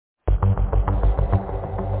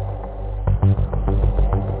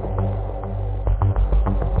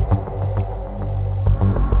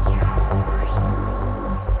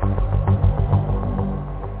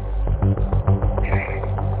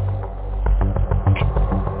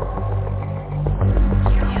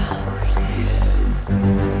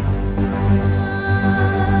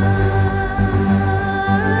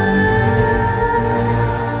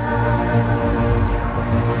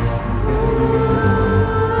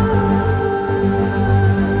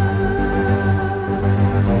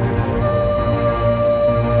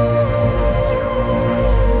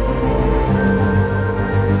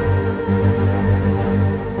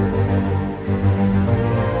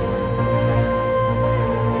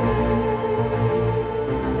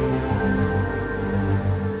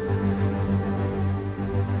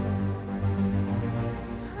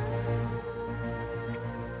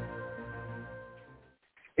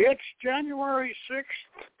January 6th,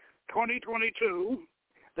 2022.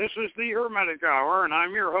 This is the Hermetic Hour, and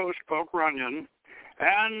I'm your host, Poke Runyon.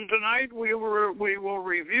 And tonight we will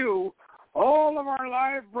review all of our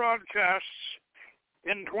live broadcasts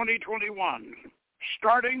in 2021,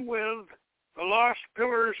 starting with The Lost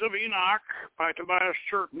Pillars of Enoch by Tobias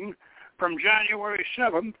Churton from January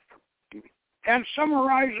 7th, and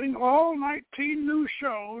summarizing all 19 new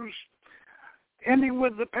shows, ending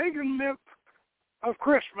with the Pagan Myth of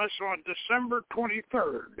Christmas on December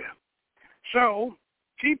 23rd. So,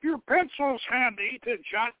 keep your pencils handy to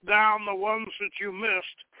jot down the ones that you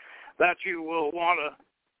missed that you will want to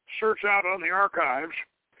search out on the archives.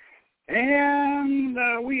 And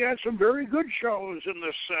we had some very good shows in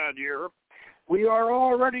this sad year. We are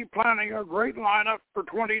already planning a great lineup for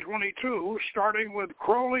 2022, starting with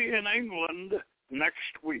Crowley in England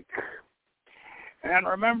next week. And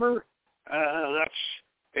remember, that's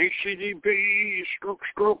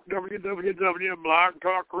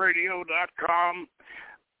http://www.blogtalkradio.com,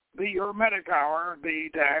 the Hermetic Hour, the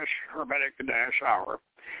Hermetic Hour.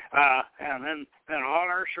 And then all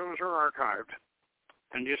our shows are archived.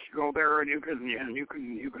 And just go there and you can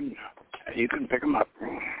pick them up.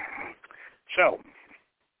 So,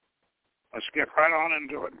 let's get right on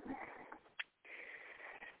into it.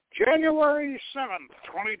 January 7th,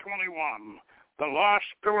 2021, The Lost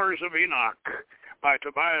Pillars of Enoch by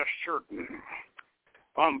Tobias Churton.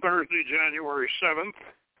 On Thursday, January 7th,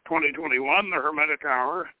 2021, the Hermetic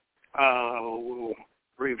Hour will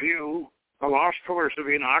review The Lost Pillars of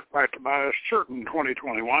Enoch by Tobias Churton,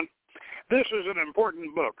 2021. This is an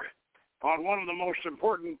important book on one of the most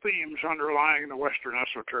important themes underlying the Western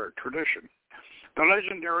esoteric tradition, the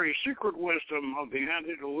legendary secret wisdom of the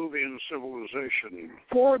antediluvian civilization,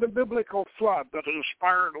 for the biblical flood that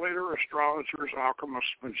inspired later astrologers,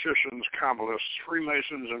 alchemists, magicians, Kabbalists,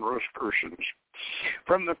 Freemasons, and Rosicrucians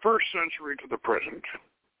from the first century to the present.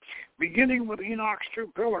 Beginning with Enoch's two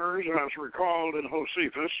pillars, as recalled in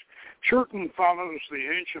Josephus, Churton follows the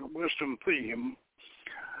ancient wisdom theme,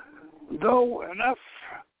 though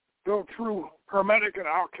go through Hermetic and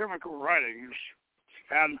alchemical writings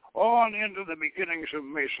and on into the beginnings of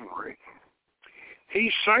Masonry.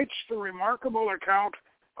 He cites the remarkable account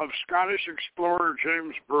of Scottish explorer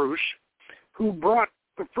James Bruce, who brought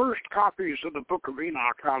the first copies of the Book of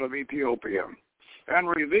Enoch out of Ethiopia, and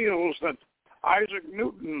reveals that Isaac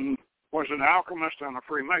Newton was an alchemist and a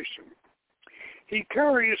Freemason. He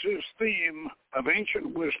carries his theme of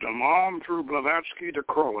ancient wisdom on through Blavatsky to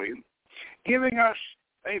Crowley, giving us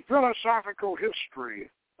a philosophical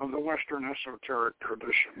history of the Western esoteric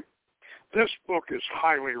tradition. This book is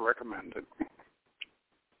highly recommended.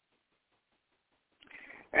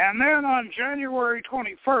 And then on January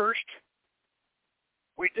 21st,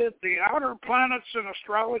 we did the outer planets in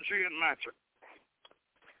astrology and magic.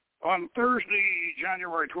 On Thursday,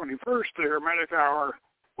 January 21st, the Hermetic Hour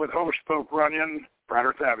with host Poke Runyon,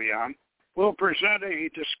 Brother Fabian, will present a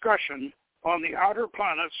discussion on the outer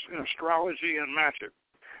planets in astrology and magic,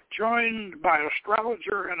 joined by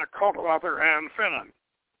astrologer and occult author Anne Finnan,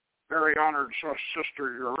 very honored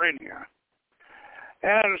sister Urania.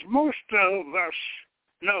 As most of us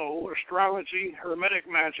know, astrology, Hermetic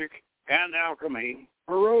magic, and alchemy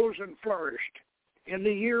arose and flourished in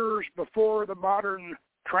the years before the modern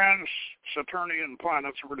trans-Saturnian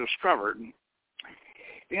planets were discovered.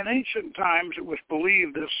 In ancient times, it was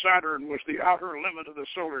believed that Saturn was the outer limit of the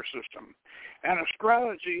solar system, and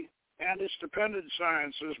astrology and its dependent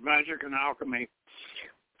sciences, magic and alchemy,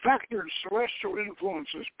 factored celestial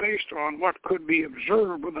influences based on what could be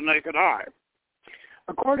observed with the naked eye.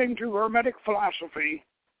 According to Hermetic philosophy,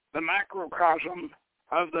 the macrocosm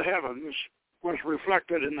of the heavens was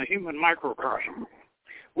reflected in the human microcosm.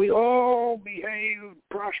 We all behaved,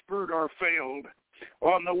 prospered, or failed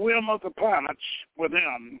on the whim of the planets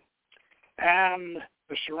within and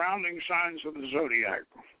the surrounding signs of the zodiac.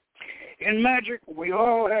 In magic, we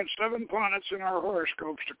all had 7 planets in our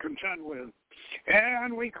horoscopes to contend with,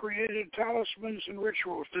 and we created talismans and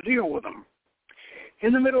rituals to deal with them.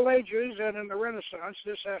 In the Middle Ages and in the Renaissance,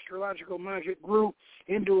 this astrological magic grew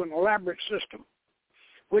into an elaborate system,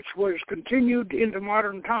 which was continued into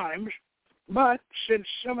modern times. But since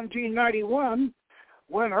 1791,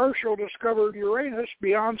 when Herschel discovered Uranus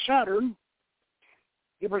beyond Saturn,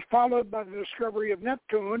 it was followed by the discovery of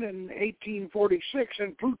Neptune in 1846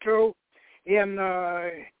 and Pluto in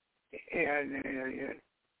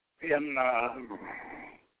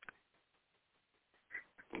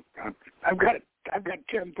I've got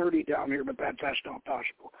 1030 down here, but that's not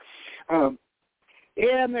possible. And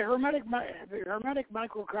the Hermetic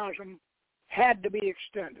microcosm had to be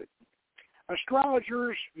extended.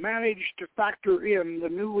 Astrologers managed to factor in the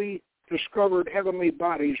newly discovered heavenly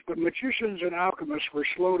bodies, but magicians and alchemists were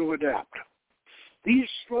slow to adapt. These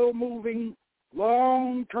slow-moving,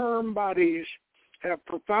 long-term bodies have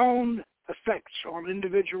profound effects on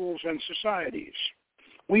individuals and societies.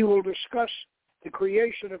 We will discuss the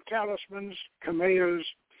creation of talismans, kameyas,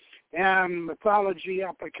 and mythology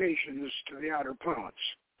applications to the outer planets.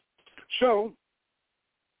 So,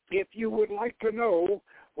 if you would like to know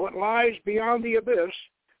what lies beyond the abyss,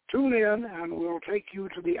 tune in and we'll take you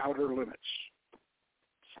to the outer limits.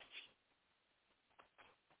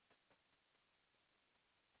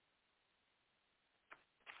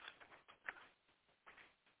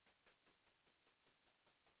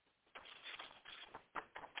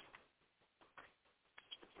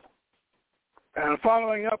 And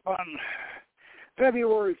following up on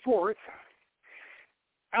February 4th,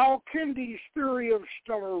 Al-Kindi's theory of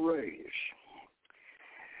stellar rays.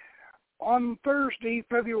 On Thursday,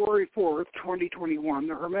 February 4th, 2021,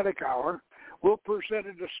 the Hermetic Hour will present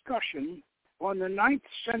a discussion on the 9th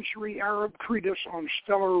century Arab treatise on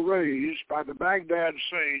stellar rays by the Baghdad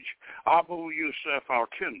sage Abu Yusuf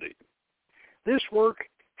al-Kindi. This work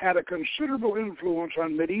had a considerable influence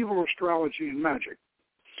on medieval astrology and magic.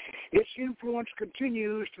 Its influence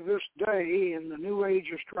continues to this day in the New Age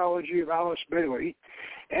astrology of Alice Bailey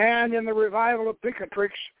and in the revival of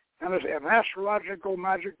Picatrix and an astrological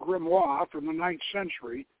magic grimoire from the 9th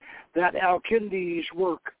century that Al-Kindi's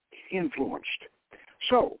work influenced.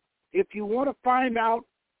 So, if you want to find out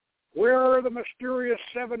where the mysterious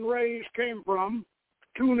 7 rays came from,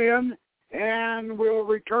 tune in and we'll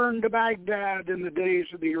return to Baghdad in the days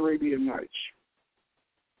of the Arabian Nights.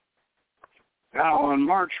 Now, on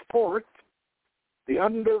March 4th, the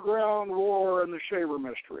Underground War and the Shaver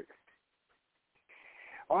Mystery.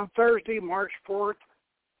 On Thursday, March 4th,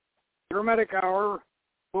 the Hermetic Hour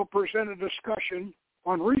will present a discussion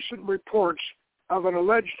on recent reports of an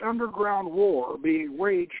alleged underground war being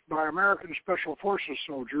waged by American Special Forces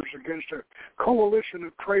soldiers against a coalition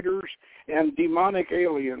of traitors and demonic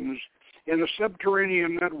aliens in a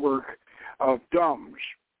subterranean network of DUMBs,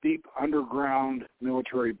 deep underground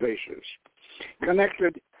military bases,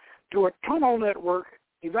 connected to a tunnel network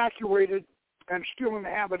evacuated and still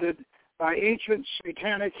inhabited by ancient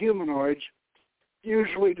satanic humanoids,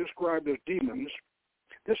 usually described as demons.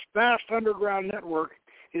 This vast underground network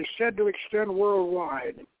is said to extend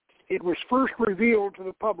worldwide. It was first revealed to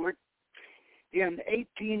the public in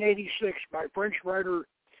 1886 by French writer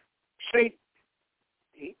Saint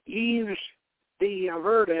Yves de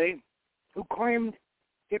Verde, who claimed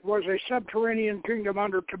it was a subterranean kingdom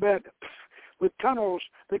under Tibet with tunnels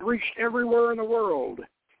that reached everywhere in the world,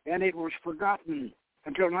 and it was forgotten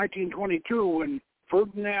until 1922 when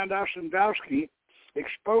Ferdinand Ossendowski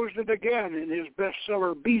exposed it again in his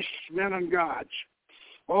bestseller Beasts, Men, and Gods,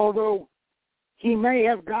 although he may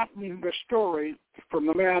have gotten the story from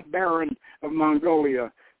the Mad Baron of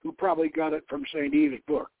Mongolia, who probably got it from St. Yves'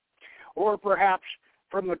 book, or perhaps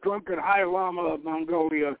from the drunken High Lama of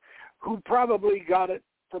Mongolia, who probably got it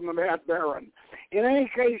from the Mad Baron. In any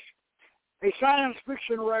case, a science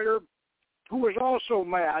fiction writer who was also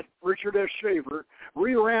mad, Richard S. Shaver,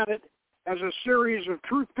 reran it as a series of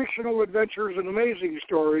true fictional adventures and amazing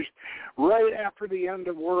stories right after the end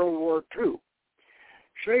of World War II.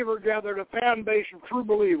 Shaver gathered a fan base of true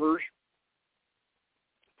believers,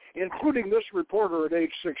 including this reporter at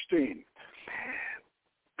age 16.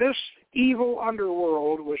 This evil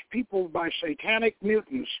underworld was peopled by satanic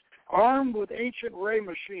mutants armed with ancient ray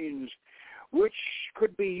machines which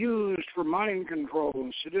could be used for mind control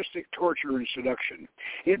and sadistic torture and seduction.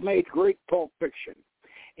 It made great pulp fiction.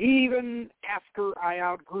 Even after I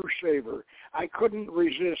outgrew Shaver, I couldn't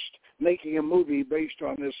resist making a movie based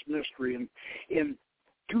on this mystery. And in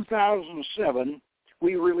 2007,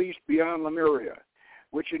 we released Beyond Lemuria,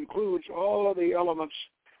 which includes all of the elements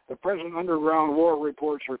the present underground war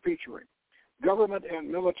reports are featuring: government and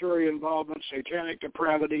military involvement, satanic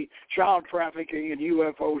depravity, child trafficking, and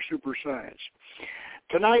UFO super science.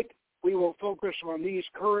 Tonight, we will focus on these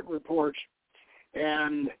current reports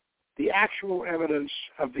and the actual evidence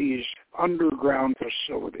of these underground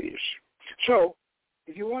facilities. So,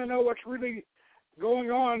 if you want to know what's really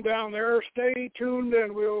going on down there, stay tuned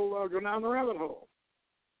and we'll go down the rabbit hole.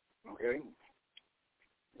 Okay?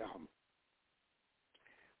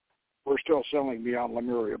 We're still selling Beyond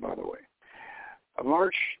Lemuria, by the way.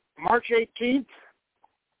 March 18th,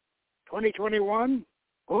 2021,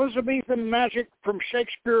 Elizabethan Magic from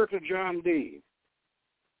Shakespeare to John Dee.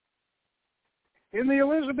 In the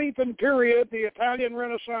Elizabethan period, the Italian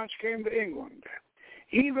Renaissance came to England.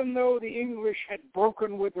 Even though the English had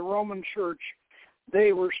broken with the Roman Church,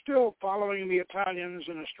 they were still following the Italians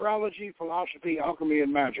in astrology, philosophy, alchemy,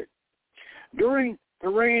 and magic. During the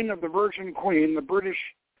reign of the Virgin Queen, the British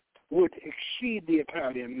would exceed the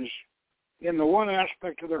Italians in the one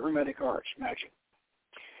aspect of the Hermetic arts, magic.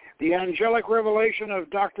 The angelic revelation of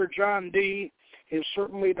Dr. John Dee is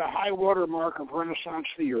certainly the high water mark of Renaissance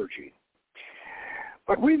theurgy.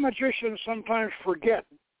 But we magicians sometimes forget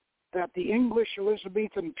that the English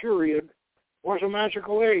Elizabethan period was a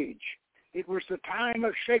magical age. It was the time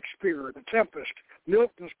of Shakespeare, The Tempest,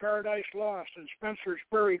 Milton's Paradise Lost, and Spenser's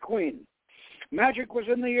Faerie Queen. Magic was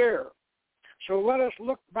in the air. So let us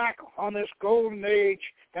look back on this golden age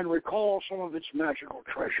and recall some of its magical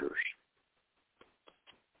treasures.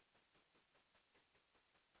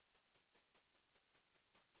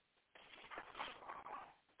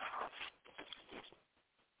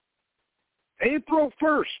 April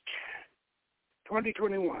 1st,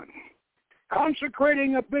 2021.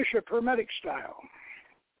 Consecrating a bishop, Hermetic style.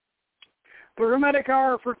 The Hermetic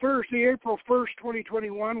Hour for Thursday, April 1st,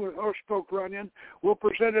 2021, with host Poke Runyon, will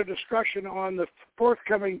present a discussion on the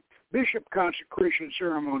forthcoming bishop consecration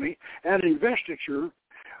ceremony and investiture,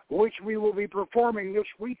 which we will be performing this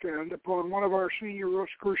weekend upon one of our senior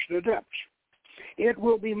Rosicrucian adepts. It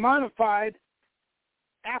will be modified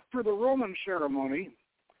after the Roman ceremony,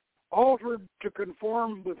 altered to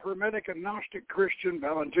conform with Hermetic and Gnostic Christian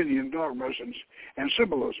Valentinian dogmas and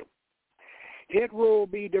symbolism. It will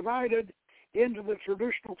be divided into the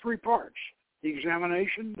traditional three parts: the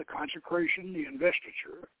examination, the consecration, the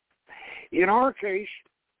investiture. In our case,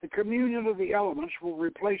 the communion of the elements will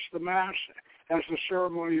replace the Mass as the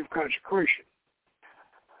ceremony of consecration.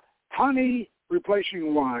 Honey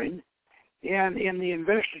replacing wine, and in the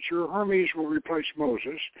investiture, Hermes will replace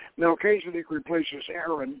Moses, Melchizedek replaces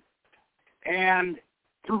Aaron, and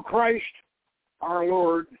through Christ our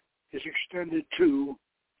Lord is extended to,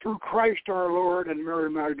 through Christ our Lord and Mary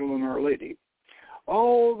Magdalene Our Lady.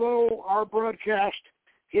 Although our broadcast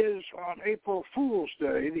is on April Fool's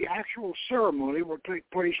Day, the actual ceremony will take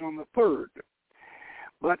place on the 3rd.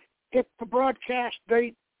 But if the broadcast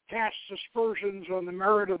date casts aspersions on the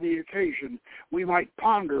merit of the occasion, we might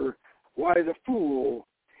ponder why the fool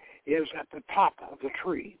is at the top of the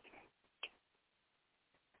tree.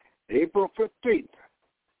 April 15th,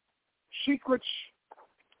 Secrets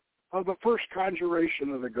of the First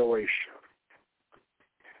Conjuration of the Goetia.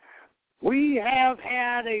 We have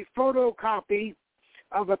had a photocopy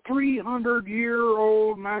of a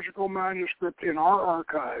 300-year-old magical manuscript in our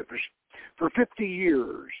archives for 50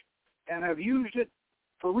 years and have used it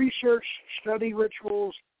for research, study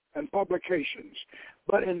rituals, and publications.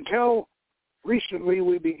 But until recently,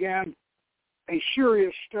 we began a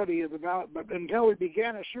serious study of the Valentinian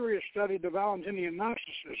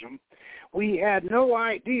Gnosticism, we had no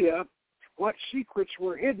idea what secrets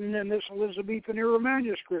were hidden in this Elizabethan era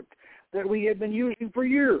manuscript that we had been using for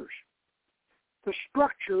years. The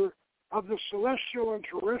structure of the celestial and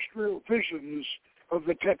terrestrial visions of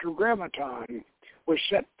the Tetragrammaton was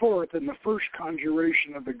set forth in the first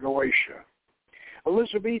conjuration of the Goetia.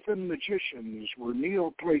 Elizabethan magicians were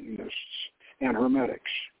Neoplatonists and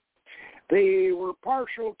Hermetics. They were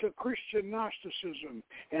partial to Christian Gnosticism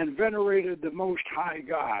and venerated the Most High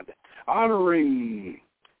God, honoring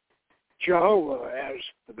Jehovah as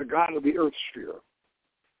the God of the earth sphere.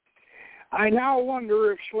 I now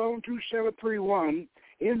wonder if Sloan 2731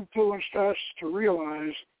 influenced us to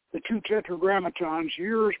realize the two Tetragrammatons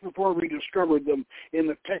years before we discovered them in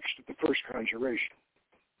the text of the first conjuration.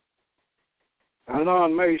 And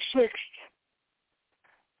on May 6th,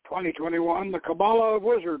 2021, the Kabbalah of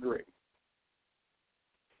Wizardry.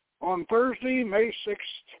 On Thursday, May 6th,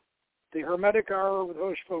 the Hermetic Hour with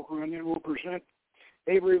host Poke Runyon will present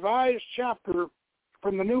a revised chapter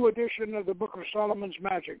from the new edition of the Book of Solomon's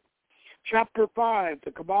Magic, Chapter 5,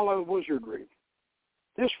 the Kabbalah of Wizardry.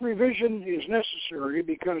 This revision is necessary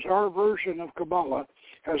because our version of Kabbalah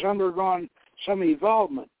has undergone some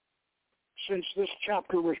evolvement since this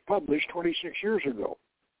chapter was published 26 years ago.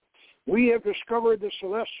 We have discovered the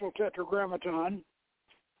celestial Tetragrammaton,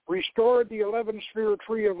 restored the 11-sphere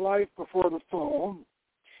tree of life before the fall,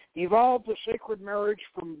 evolved the sacred marriage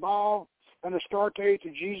from Baal and Astarte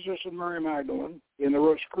to Jesus and Mary Magdalene in the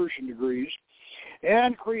Rosicrucian degrees,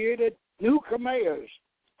 and created new Kameas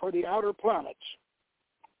for the outer planets.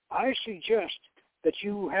 I suggest that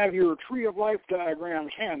you have your tree of life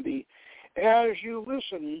diagrams handy as you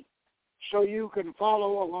listen so you can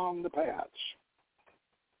follow along the paths.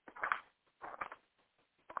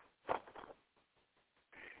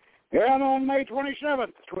 And on May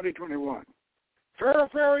 27th, 2021,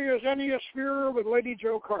 Farafaria's Enneosphere with Lady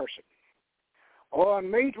Jo Carson. On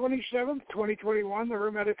May 27th, 2021, the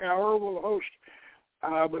Hermetic Hour will host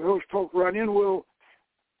Poke Runyon will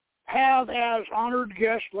have as honored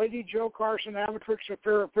guest Lady Jo Carson, Amatrix of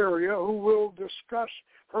Periferia, who will discuss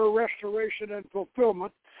her restoration and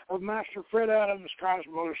fulfillment of Master Fred Adams'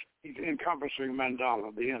 Cosmos Encompassing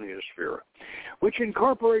Mandala, the Enneasphere, which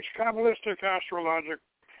incorporates Kabbalistic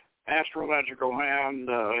astrological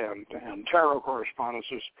and tarot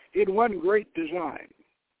correspondences in one great design.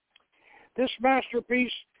 This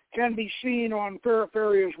masterpiece can be seen on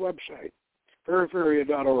Periferia's website,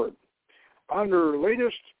 periferia.org, under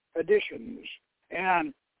latest editions,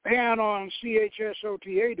 and on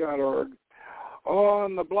chsota.org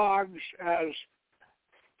on the blogs as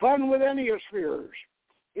Fun with Enneaspheres.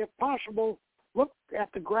 If possible, look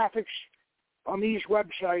at the graphics on these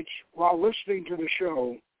websites while listening to the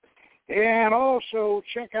show, and also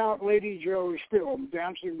check out Lady Jo's film,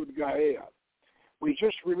 Dancing with Gaia. We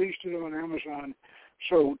just released it on Amazon,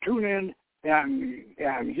 so tune in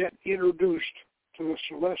and get introduced to the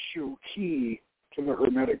celestial key to the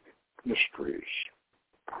Hermetic mysteries.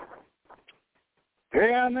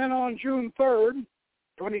 And then on June 3rd,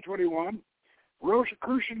 2021,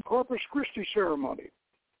 Rosicrucian Corpus Christi ceremony.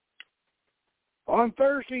 On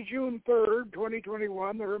Thursday, June 3rd,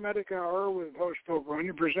 2021, the Hermetic Hour with host Poke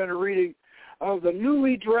Runyon present a reading of the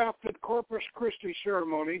newly drafted Corpus Christi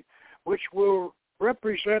ceremony, which will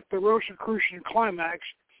represent the Rosicrucian climax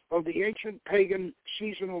of the ancient pagan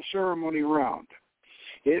seasonal ceremony round.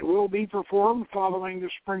 It will be performed following the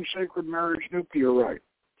spring sacred marriage nuclear rite,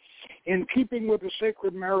 in keeping with the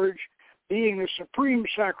sacred marriage being the supreme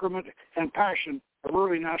sacrament and passion of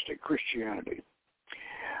early Gnostic Christianity.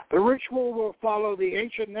 The ritual will follow the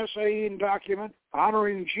ancient Nicaean document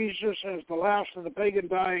honoring Jesus as the last of the pagan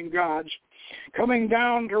dying gods, coming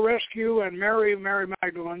down to rescue and marry Mary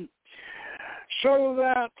Magdalene so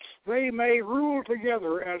that they may rule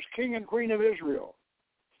together as King and Queen of Israel.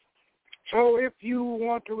 So if you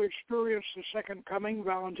want to experience the second coming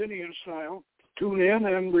Valentinian style, tune in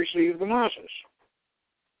and receive the Gnosis.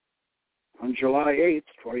 On July 8th,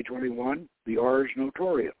 2021, the Ars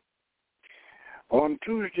Notoria. On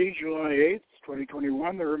Tuesday, July 8th,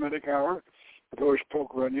 2021, the Hermetic Hour, with host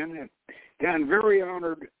Poke Runyon and very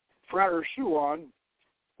honored Frater Suon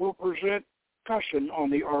will present discussion on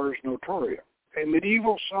the Ars Notoria, a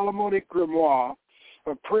medieval Solomonic grimoire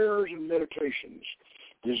of prayers and meditations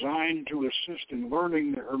designed to assist in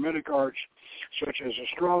learning the Hermetic arts such as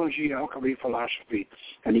astrology, alchemy, philosophy,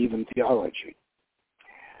 and even theology.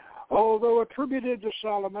 Although attributed to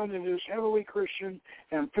Solomon, it is heavily Christian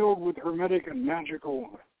and filled with Hermetic and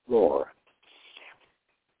magical lore.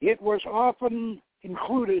 It was often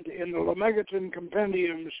included in the Lemegeton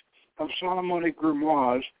compendiums of Solomonic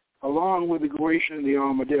grimoires, along with the Goetian and the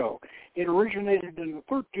Almadel. It originated in the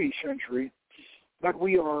 13th century, but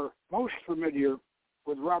we are most familiar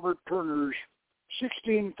with Robert Turner's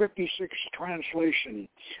 1656 translation,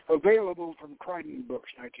 available from Trident Books,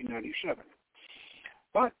 1997.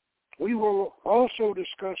 But we will also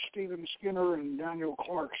discuss Stephen Skinner and Daniel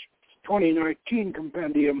Clark's 2019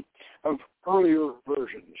 compendium of earlier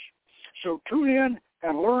versions. So tune in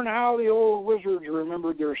and learn how the old wizards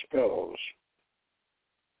remembered their spells.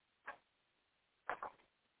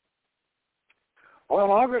 On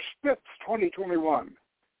August 5th, 2021,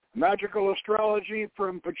 Magical Astrology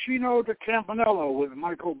from Pacino to Campanello with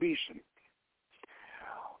Michael Beeson.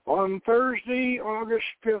 On Thursday, August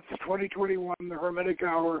 5th, 2021, the Hermetic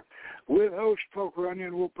Hour with host Poke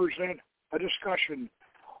Runyon will present a discussion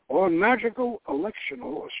on magical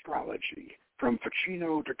electional astrology from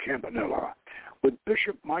Pacino to Campanella with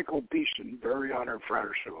Bishop Michael Beeson, very honored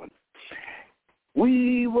Frater Suon.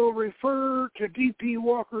 We will refer to D.P.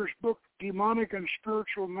 Walker's book, Demonic and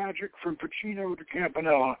Spiritual Magic from Pacino to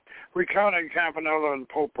Campanella, recounting Campanella and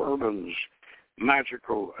Pope Urban's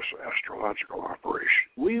magical astrological operation.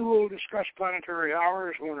 We will discuss planetary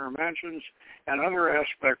hours, lunar mansions, and other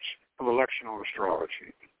aspects of electional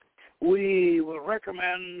astrology. We will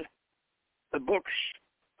recommend the books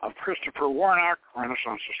of Christopher Warnock,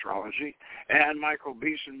 Renaissance Astrology, and Michael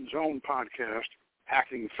Beeson's own podcast,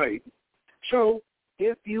 Hacking Fate. So,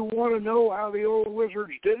 if you want to know how the old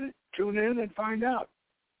wizards did it, tune in and find out.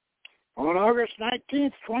 On August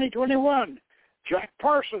 19th, 2021, Jack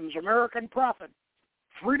Parsons, American Prophet,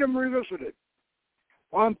 Freedom Revisited.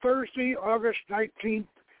 On Thursday, August 19th,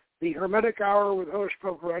 the Hermetic Hour with host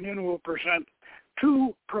Poke Runyon will present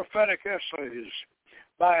 2 prophetic essays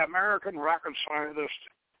by American rocket scientist,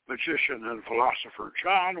 magician, and philosopher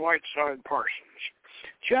John Whiteside Parsons.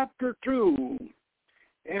 Chapter 2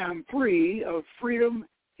 and 3 of Freedom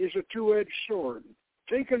is a Two-Edged Sword,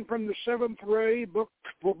 taken from the 7th Ray, Book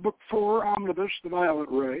 4, Omnibus, the Violet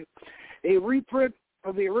Ray, a reprint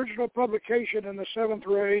of the original publication in the 7th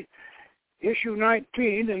Ray issue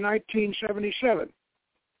 19 in 1977,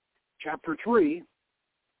 chapter 3,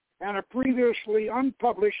 and a previously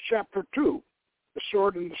unpublished chapter 2, The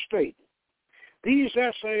Sword and the State. These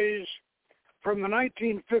essays from the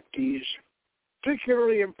 1950s,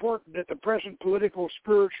 particularly important at the present political,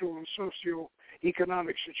 spiritual, and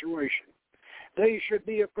socio-economic situation. They should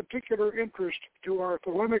be of particular interest to our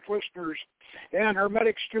Thelemic listeners and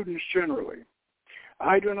Hermetic students generally.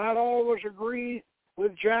 I do not always agree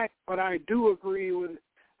with Jack, but I do agree with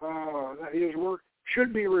that his work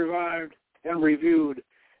should be revived and reviewed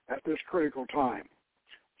at this critical time.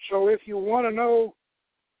 So if you want to know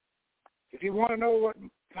what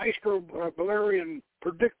Maestro Valerian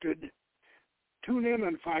predicted, tune in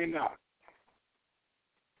and find out.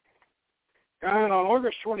 And on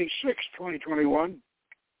August 26, 2021,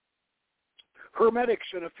 Hermetics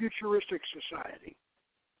in a Futuristic Society.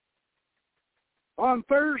 On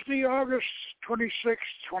Thursday, August 26,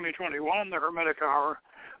 2021, the Hermetic Hour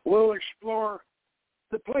will explore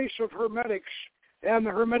the place of Hermetics and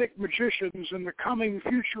the Hermetic magicians in the coming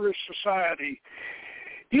futurist society,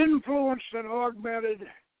 influenced and augmented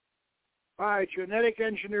by genetic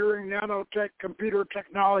engineering, nanotech, computer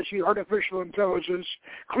technology, artificial intelligence,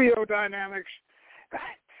 cryodynamics,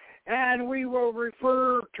 and we will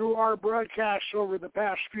refer to our broadcasts over the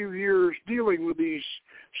past few years dealing with these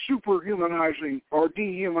superhumanizing or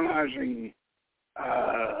dehumanizing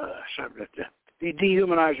the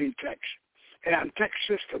dehumanizing texts and text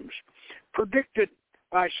systems predicted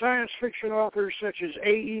by science fiction authors such as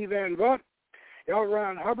A.E. Van Vogt, L.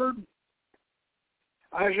 Ron Hubbard,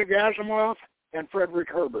 Isaac Asimov, and Frank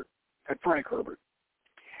Herbert.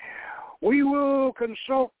 We will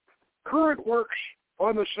consult current works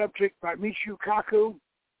on the subject by Michio Kaku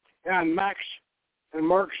and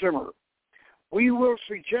Mark Zimmer. We will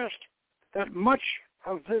suggest that much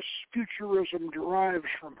of this futurism derives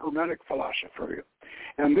from Hermetic philosophy,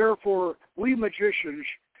 and therefore we magicians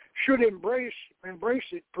should embrace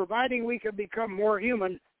it, providing we can become more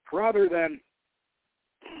human rather than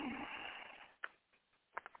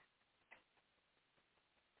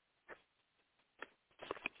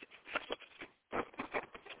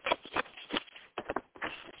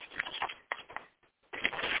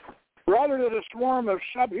a swarm of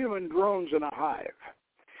subhuman drones in a hive.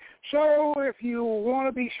 So if you want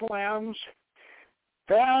to be slams,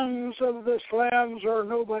 fans of the slams are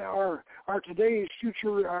today's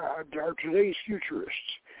futurists.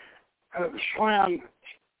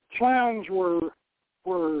 Slams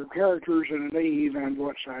were characters in an A.E. Van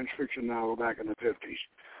Vogt science fiction novel back in the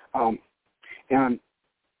 50s. And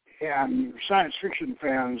science fiction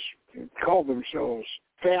fans called themselves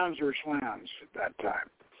fans or slams at that time.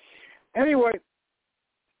 Anyway,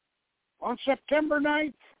 on September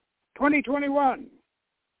 9th, 2021,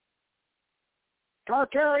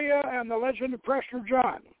 Tartaria and the Legend of Prester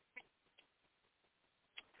John.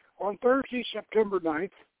 On Thursday, September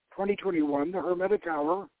 9th, 2021, the Hermetic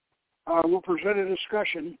Hour will present a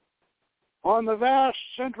discussion on the vast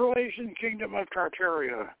Central Asian kingdom of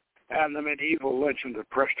Tartaria and the medieval legend of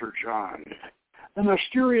Prester John, the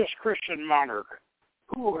mysterious Christian monarch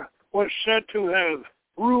who was said to have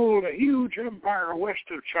ruled a huge empire west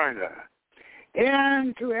of China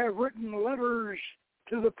and to have written letters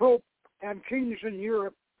to the Pope and kings in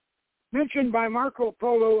Europe mentioned by Marco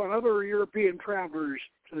Polo and other European travelers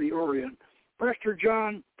to the Orient. Prester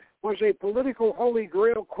John was a political holy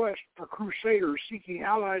grail quest for crusaders seeking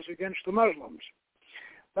allies against the Muslims.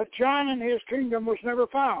 But John and his kingdom was never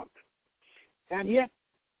found. And yet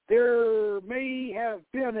there may have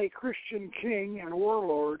been a Christian king and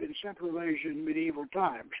warlord in Central Asia in medieval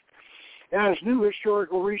times, as new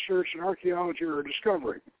historical research and archaeology are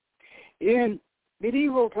discovering. In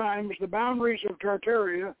medieval times, the boundaries of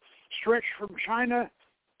Tartaria stretched from China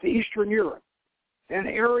to Eastern Europe, an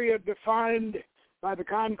area defined by the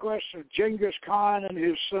conquests of Genghis Khan and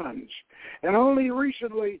his sons. And only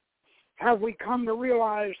recently have we come to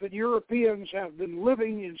realize that Europeans have been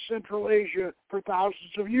living in Central Asia for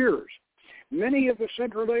thousands of years. Many of the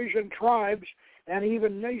Central Asian tribes and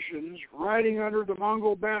even nations riding under the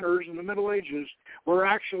Mongol banners in the Middle Ages were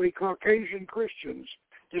actually Caucasian Christians,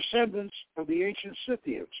 descendants of the ancient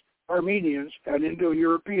Scythians, Armenians, and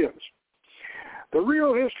Indo-Europeans. The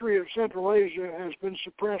real history of Central Asia has been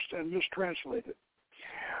suppressed and mistranslated.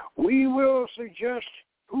 We will suggest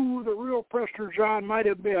who the real Prester John might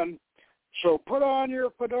have been. So put on your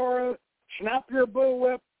fedora, snap your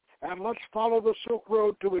bullwhip, and let's follow the Silk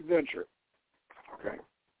Road to adventure. Okay.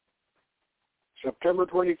 September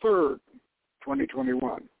 23rd,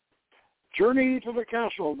 2021. Journey to the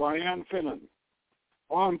Castle by Anne Finnan.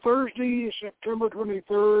 On Thursday, September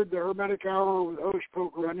 23rd, the Hermetic Hour with host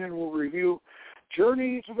Poke Runyon will review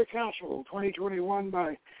Journey to the Council 2021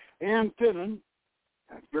 by Ann Finnan,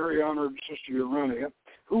 a very honored Sister Urania,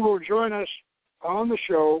 who will join us on the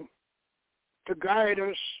show to guide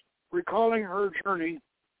us, recalling her journey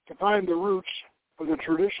to find the roots of the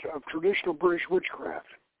traditional British witchcraft.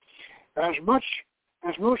 As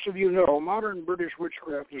most of you know, modern British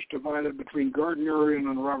witchcraft is divided between Gardnerian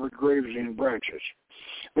and Robert Gravesian branches.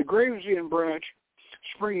 The Gravesian branch,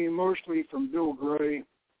 springing mostly from Bill Gray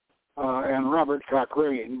and Robert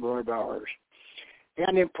Cochrane, Roy Bowers,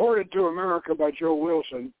 and imported to America by Joe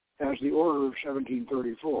Wilson as the Order of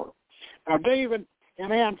 1734. Now, David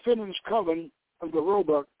and Ann Finnan's coven of the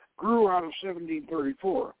Roebuck grew out of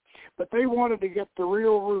 1734, but they wanted to get the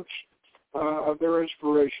real roots of their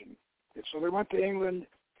inspiration. And so they went to England,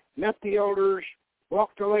 met the elders,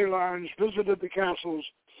 walked the ley lines, visited the castles,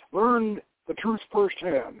 learned the truth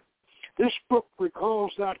firsthand. This book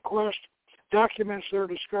recalls that quest, documents their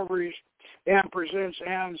discoveries, and presents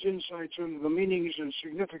Ann's insights into the meanings and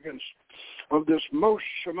significance of this most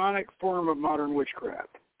shamanic form of modern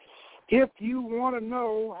witchcraft. If you want to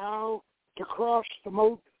know how to cross the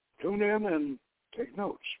moat, tune in and take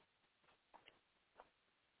notes.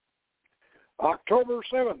 October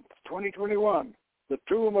 7th, 2021, The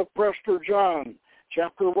Tomb of Prester John,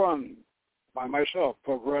 Chapter 1, by myself,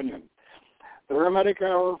 Poke Runyon. The Hermetic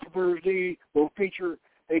Hour for Thursday will feature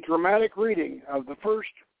a dramatic reading of the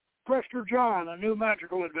first Prester John, a new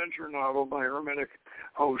magical adventure novel by Hermetic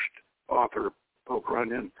host, author, Poke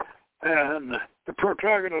Runyon. And the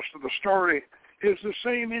protagonist of the story is the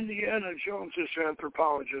same Indiana Joneses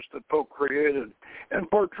anthropologist that Poke created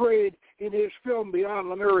and portrayed in his film Beyond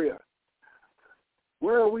Lemuria,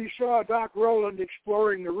 where we saw Doc Roland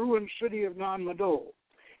exploring the ruined city of Non-Mado.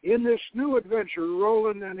 In this new adventure,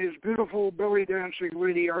 Roland and his beautiful belly-dancing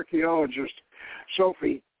lady archaeologist,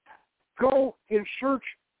 Sophie, go in search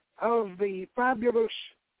of the fabulous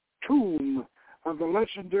tomb of the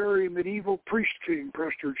legendary medieval priest king,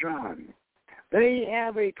 Prester John. They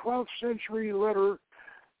have a 12th century letter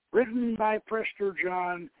written by Prester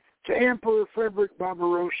John to Emperor Frederick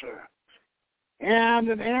Barbarossa, and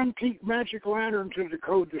an antique magic lantern to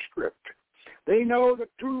decode the script. They know the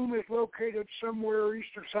tomb is located somewhere east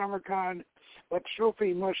of Samarkand, but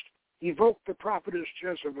Sophie must evoke the prophetess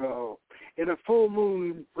Jezebel in a full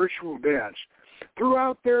moon ritual dance.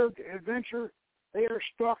 Throughout their adventure, they are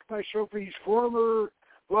stalked by Sophie's former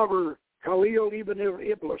lover, Khalil ibn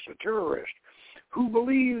Iblis, a terrorist, who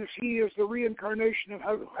believes he is the reincarnation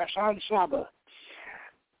of Hassan Saba,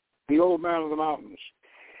 the old man of the mountains,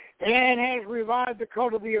 and has revived the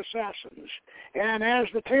cult of the assassins. And as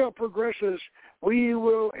the tale progresses, we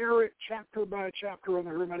will air it chapter by chapter on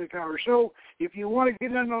the Hermetic Hour. So if you want to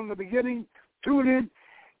get in on the beginning, tune in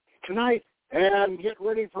tonight and get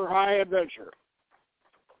ready for high adventure.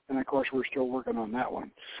 And, of course, we're still working on that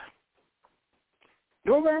one.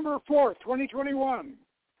 November 4th, 2021,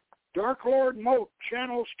 Dark Lord Moat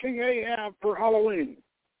channels King Ahab for Halloween.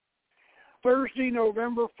 Thursday,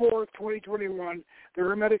 November 4th, 2021, the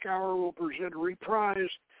Hermetic Hour will present a reprise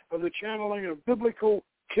of the channeling of biblical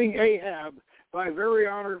King Ahab by very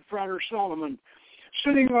honored Frater Solomon,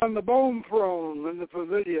 sitting on the bone throne in the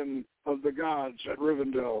pavilion of the gods at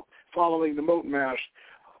Rivendell, following the Moat Mass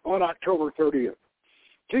on October 30th.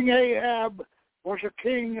 King Ahab was a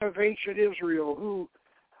king of ancient Israel who,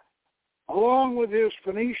 along with his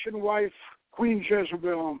Phoenician wife, Queen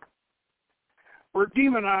Jezebel, were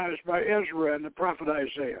demonized by Ezra and the prophet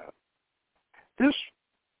Isaiah. This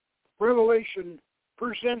revelation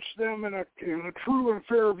presents them in a true and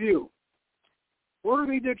fair view,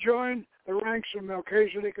 worthy to join the ranks of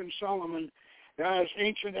Melchizedek and Solomon as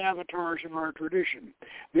ancient avatars in our tradition.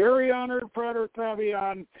 Very honored Frater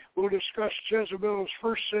Fabian will discuss Jezebel's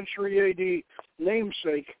 1st century A.D.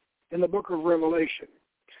 namesake in the book of Revelation,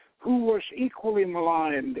 who was equally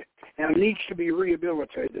maligned and needs to be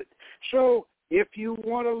rehabilitated. So if you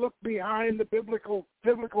want to look behind the biblical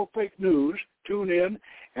fake news, tune in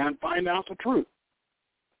and find out the truth.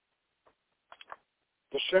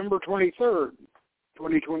 December 23rd,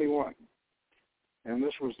 2021. And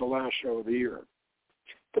this was the last show of the year.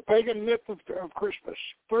 The Pagan Myth of Christmas.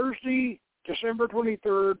 Thursday, December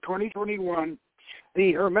 23rd, 2021,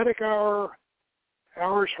 the Hermetic Hour's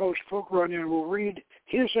host, Poke Runyon, will read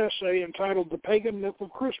his essay entitled The Pagan Myth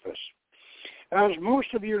of Christmas. As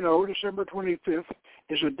most of you know, December 25th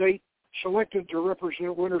is a date selected to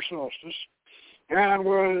represent winter solstice and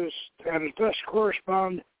it thus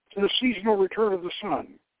corresponds to the seasonal return of the sun,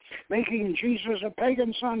 making Jesus a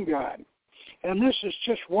pagan sun god. And this is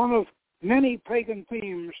just one of many pagan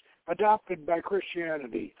themes adopted by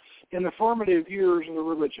Christianity in the formative years of the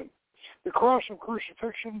religion. The cross of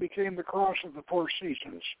crucifixion became the cross of the four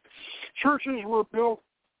seasons. Churches were built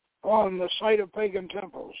on the site of pagan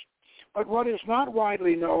temples, but what is not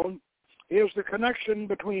widely known is the connection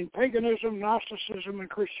between paganism, Gnosticism, and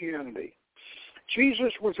Christianity.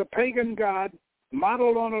 Jesus was a pagan god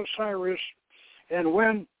modeled on Osiris, and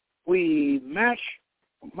when we match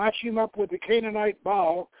him up with the Canaanite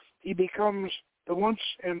Baal, he becomes the once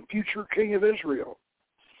and future king of Israel,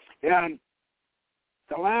 and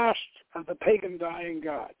the last of the pagan dying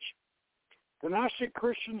gods. The Gnostic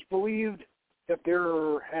Christians believed that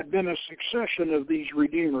there had been a succession of these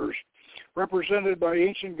redeemers represented by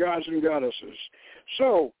ancient gods and goddesses.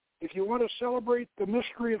 So, if you want to celebrate the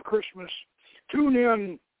mystery of Christmas, tune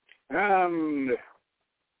in and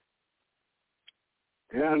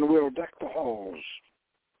we'll deck the halls.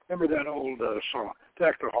 Remember that old song,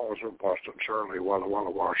 Deck the Halls of Boston, Charlie, Walla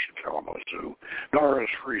Walla Wash and Kalamazoo. Nora's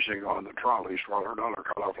freezing on the trolleys while her daughter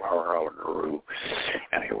cauliflower alagaroo.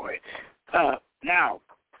 Anyway, now,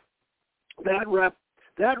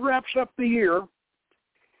 that wraps up the year.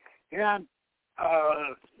 And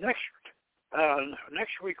next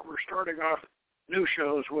week we're starting off new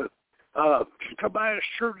shows with Tobias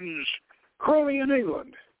Churton's Crowley in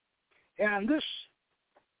England. And this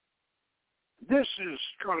is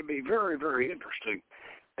going to be very, very interesting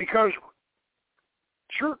because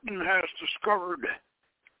Churton has discovered,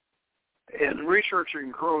 in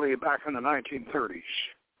researching Crowley back in the 1930s,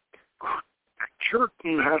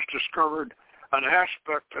 Churton has discovered an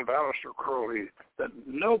aspect of Aleister Crowley that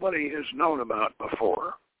nobody has known about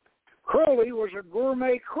before. Crowley was a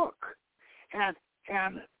gourmet cook, and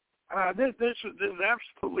this is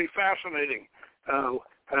absolutely fascinating.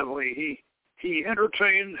 He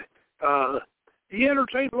entertained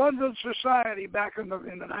London society back in the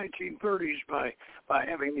 1930s by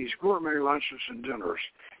having these gourmet lunches and dinners,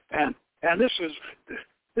 and this is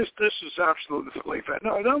absolutely fascinating.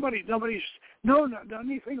 No, nobody's done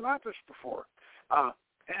anything like this before,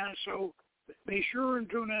 and so be sure and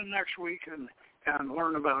tune in next week and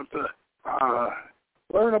learn about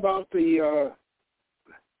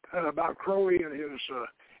about Crowley and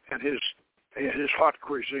his hot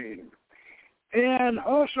cuisine. And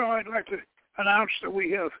also, I'd like to announce that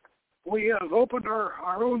we have opened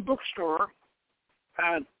our own bookstore,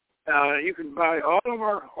 and you can buy all of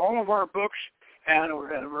our books, and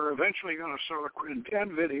we're eventually going to sell it in 10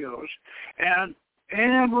 videos, and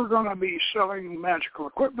we're going to be selling magical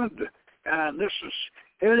equipment, and it's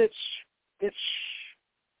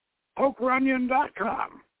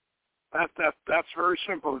PokeRunyon.com. That's very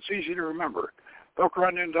simple. It's easy to remember.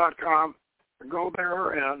 PokeRunyon.com. Go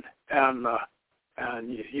there and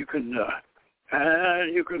you can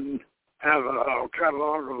have a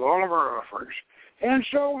catalog of all of our offerings. And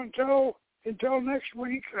so until next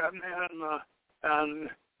week, and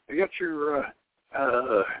get your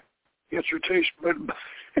taste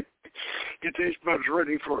buds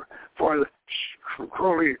ready for the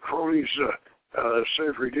Crowley's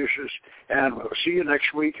savory dishes, and we'll see you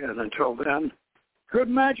next week. And until then, good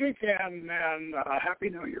magic and Happy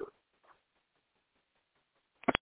New Year.